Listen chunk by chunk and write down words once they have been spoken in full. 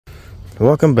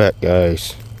Welcome back,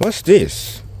 guys. What's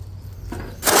this?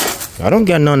 I don't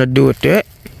got nothing to do with that,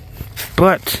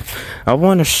 but I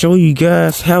want to show you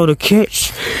guys how to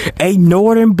catch a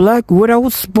northern black widow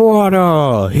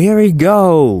spider. Here we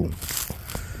go.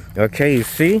 Okay, you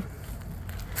see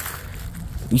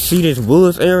this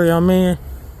woods area I'm in?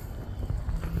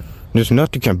 There's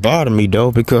nothing can bother me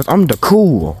though, because I'm the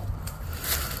cool.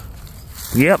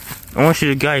 Yep, I want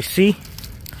you guys to see.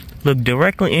 Look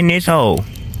directly in this hole.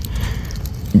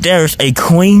 There's a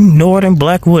queen northern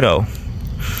black widow.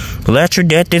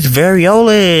 Latrodactylus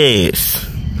variolis.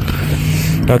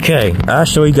 Okay, I'll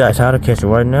show you guys how to catch it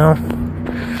right now.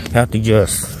 You have to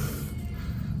just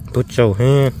put your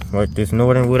hand like this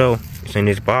northern widow. It's in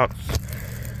this box.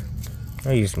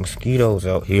 I use mosquitoes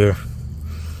out here.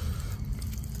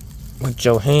 Put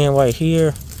your hand right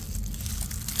here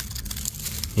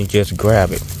and just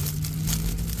grab it.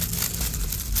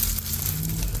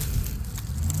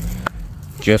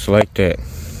 Just like that.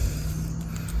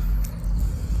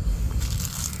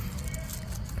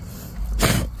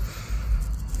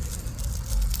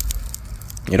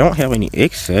 You don't have any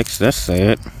insects, that's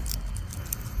sad.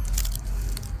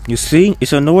 You see,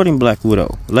 it's a northern black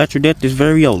widow, Latrodactylus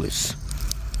variolis.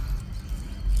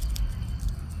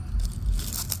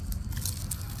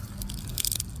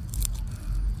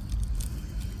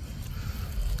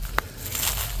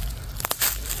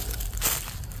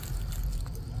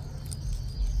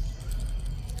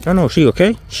 I know, she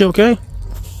okay? She okay?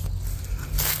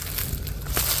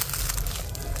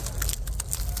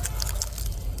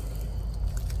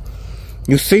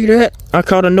 You see that? I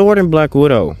caught a northern black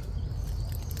widow.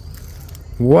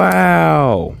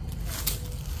 Wow.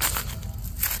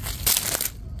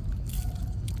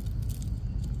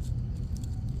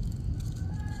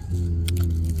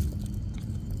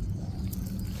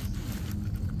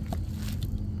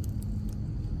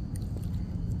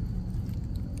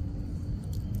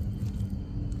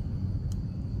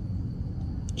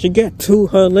 She got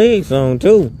her legs on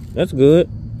too. That's good.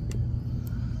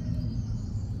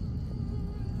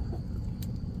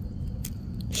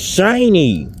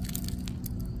 Shiny.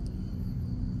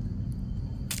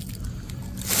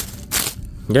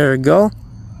 There we go.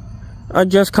 I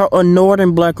just caught a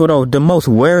northern black widow, the most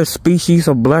rarest species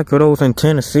of black widows in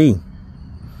Tennessee.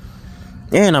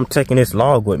 And I'm taking this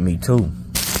log with me too,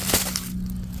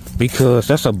 because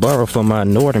that's a burrow for my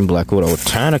northern black widow.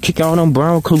 Time to kick all them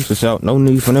brown recluses out. No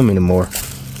need for them anymore.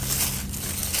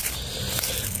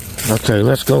 Okay,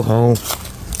 let's go home.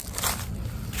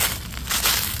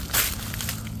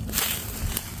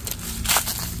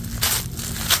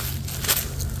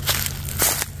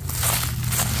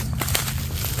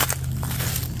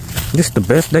 This is the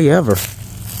best day ever.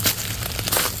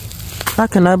 How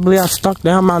can I believe I stuck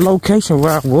down my location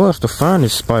where I was to find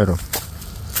this spider?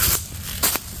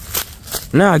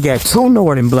 Now I got 2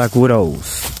 northern black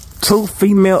widows. 2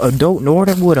 female adult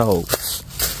northern widows.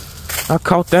 I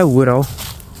caught that widow.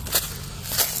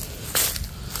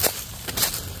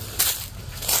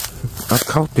 I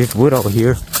caught this widow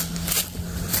here.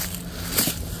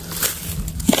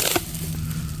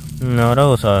 No,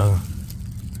 those are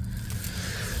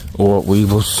orb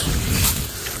weevils.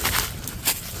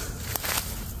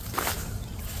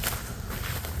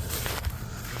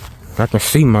 I can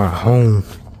see my home.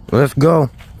 Let's go.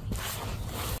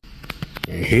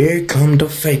 And here come the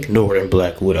fake northern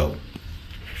black widow.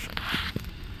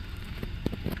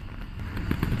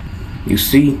 You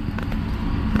see?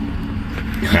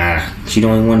 She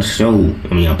don't want to show.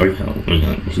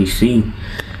 You see?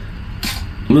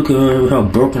 Look at her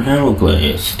broken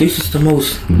hourglass. This is the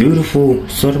most beautiful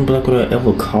southern black widow I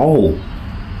ever caught.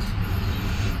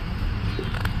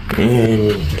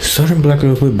 And southern black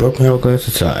widows with broken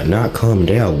hourglasses are not common.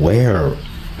 They are rare.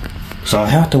 So I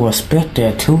have to respect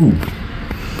that too.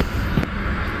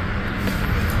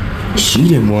 She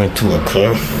didn't want it to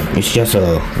occur. It's just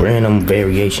a random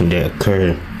variation that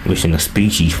occurred within a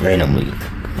species randomly.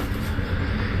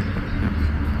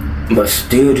 But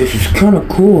still, this is kind of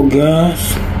cool,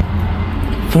 guys.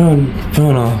 Found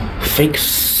a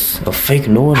fake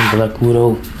northern black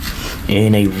widow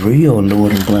and a real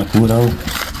northern black widow.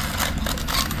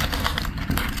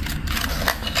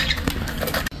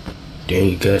 Then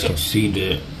you guys can see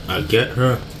that I got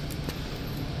her.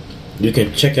 You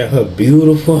can check out her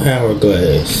beautiful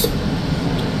hourglass.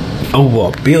 Over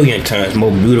 1 billion times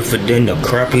more beautiful than the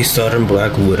crappy southern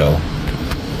black widow.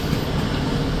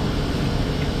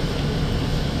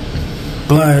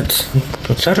 But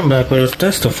southern black widows,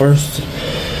 that's the first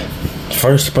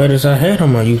spiders I had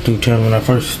on my YouTube channel when I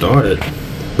first started.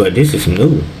 But this is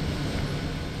new.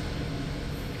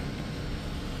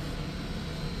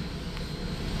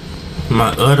 my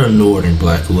other northern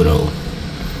black widow.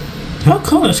 Her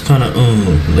color's kind of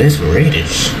less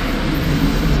reddish,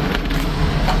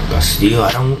 but still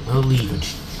I don't believe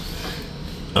it.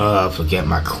 I forgot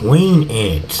my queen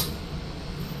ant.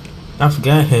 I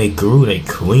forgot how it grew a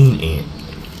queen ant.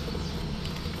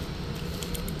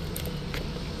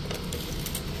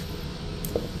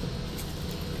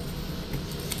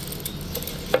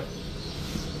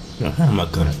 Now how am I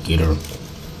gonna get her?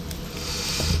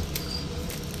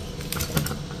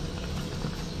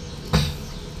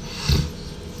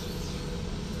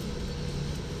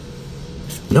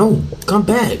 No, come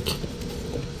back.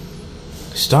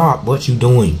 Stop, what you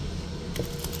doing?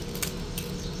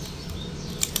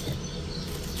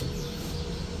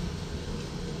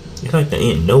 It's like the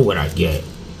ant know what I get,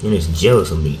 and it's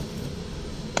jealous of me.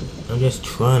 I'm just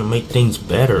trying to make things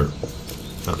better.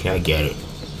 Okay, I get it.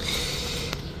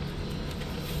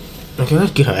 Okay,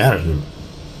 let's get her out of here.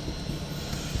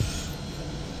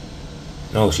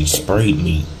 Oh, she sprayed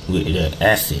me with the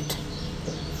acid.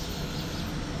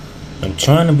 I'm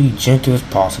trying to be gentle as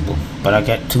possible, but I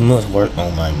got too much work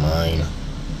on my mind.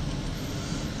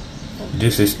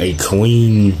 This is a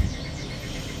queen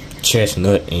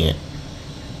chestnut ant.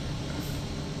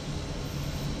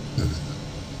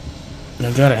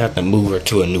 I gotta have to move her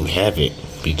to a new habit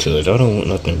because I don't want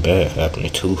nothing bad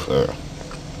happening to her.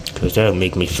 Cause that'll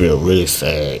make me feel really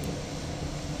sad.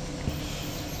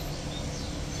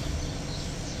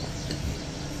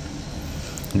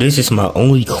 This is my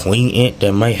only queen ant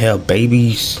that might have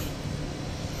babies.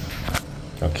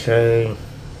 Okay.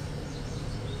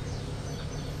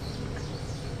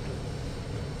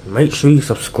 Make sure you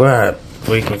subscribe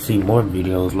so you can see more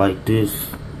videos like this.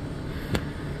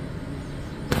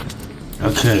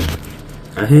 Okay.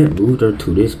 I had moved her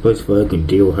to this place so I can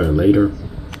deal with her later.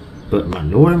 But my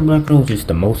northern black nose is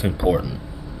the most important.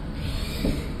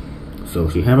 So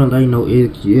she haven't laid no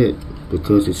eggs yet,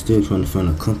 because it's still trying to find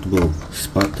a comfortable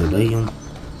spot to lay them.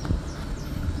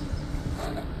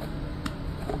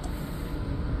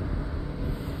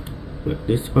 But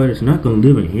this spider's not gonna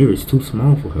live in here, it's too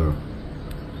small for her.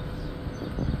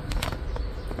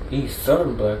 These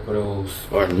southern black widows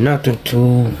are nothing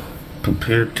too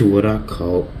compared to what I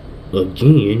call,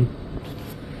 again,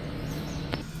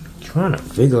 trying to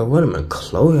figure out what am I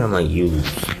clothing I might use.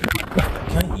 I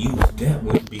can't use that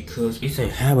one because it's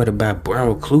inhabited by brown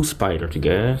recluse spiders,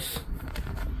 guys.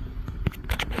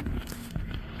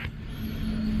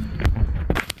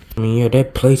 I mean, yeah,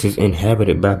 that place is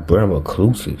inhabited by brown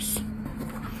recluses.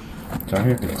 So I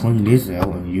have to clean this out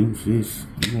and use this,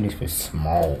 even if it's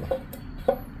small.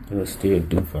 It'll still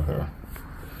do for her.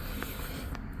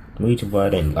 Reason why I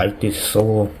didn't like this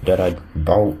soil that I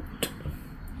bought,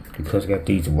 because I got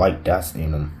these white dots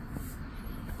in them.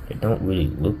 They don't really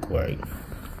look right.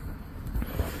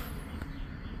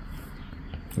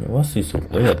 What's this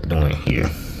web doing here?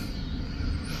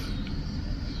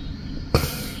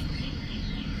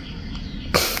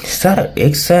 Is that an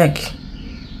𝐋𝐸𝐫?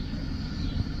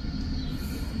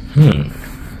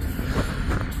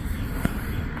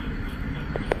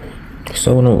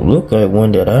 So it don't look like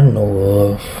one that I know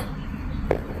of.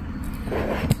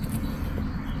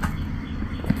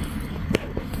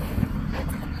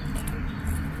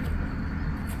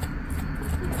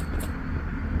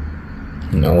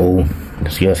 No,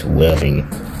 it's just webbing.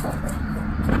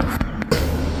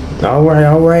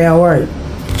 Alright.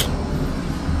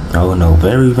 Oh no,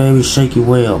 very, very shaky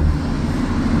web.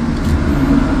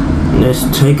 Let's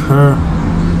take her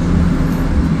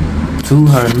to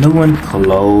her new one.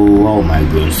 Hello. Oh my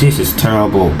goodness, this is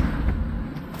terrible.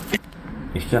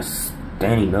 It's just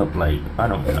standing up like, I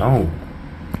don't know.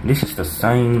 This is the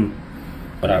same,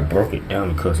 but I broke it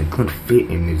down because it couldn't fit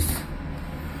in this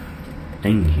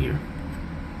thing here.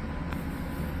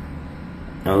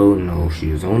 Oh no, she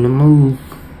is on the move.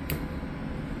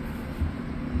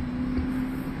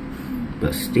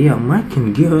 But still, Mike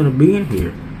can get her to be in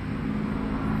here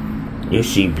if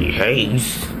she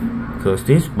behaves. Cause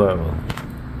this bottle,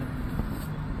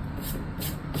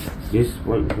 this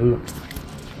right here,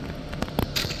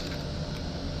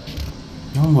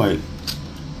 I'm like,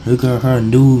 look at her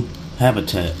new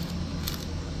habitat.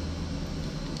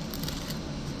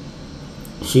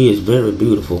 She is very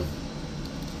beautiful.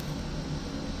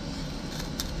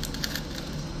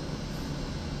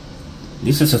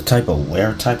 This is a type of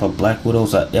rare type of black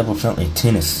widows I ever found in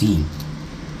Tennessee.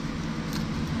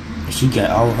 She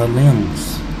got all her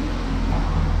limbs.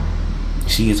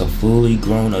 She is a fully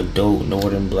grown adult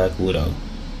northern black widow.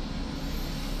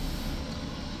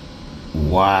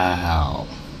 Wow.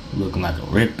 Looking like a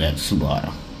redback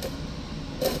Subaru.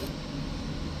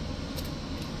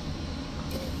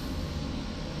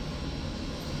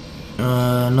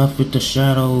 Enough with the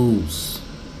shadows.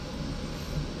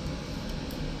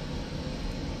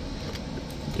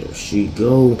 There she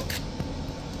go.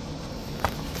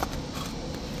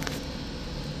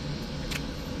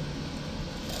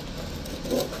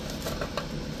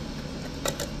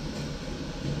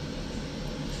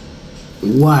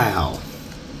 Wow.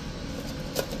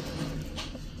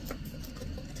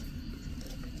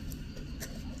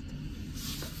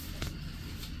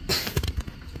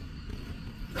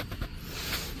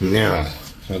 Now,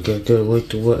 I gotta wait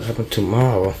to what happened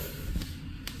tomorrow.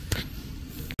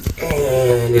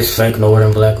 And this fake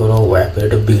northern black widow wrap it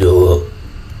to beat her up.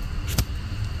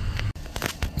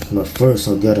 But first,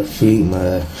 I gotta feed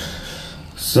my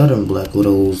southern black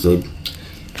widows a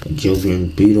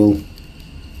Jovian beetle.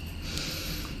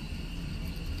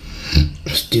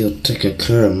 Still taking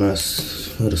care of my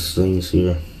other things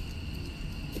here.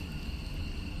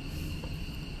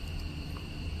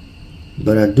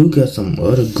 But I do got some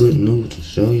other good news to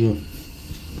show you.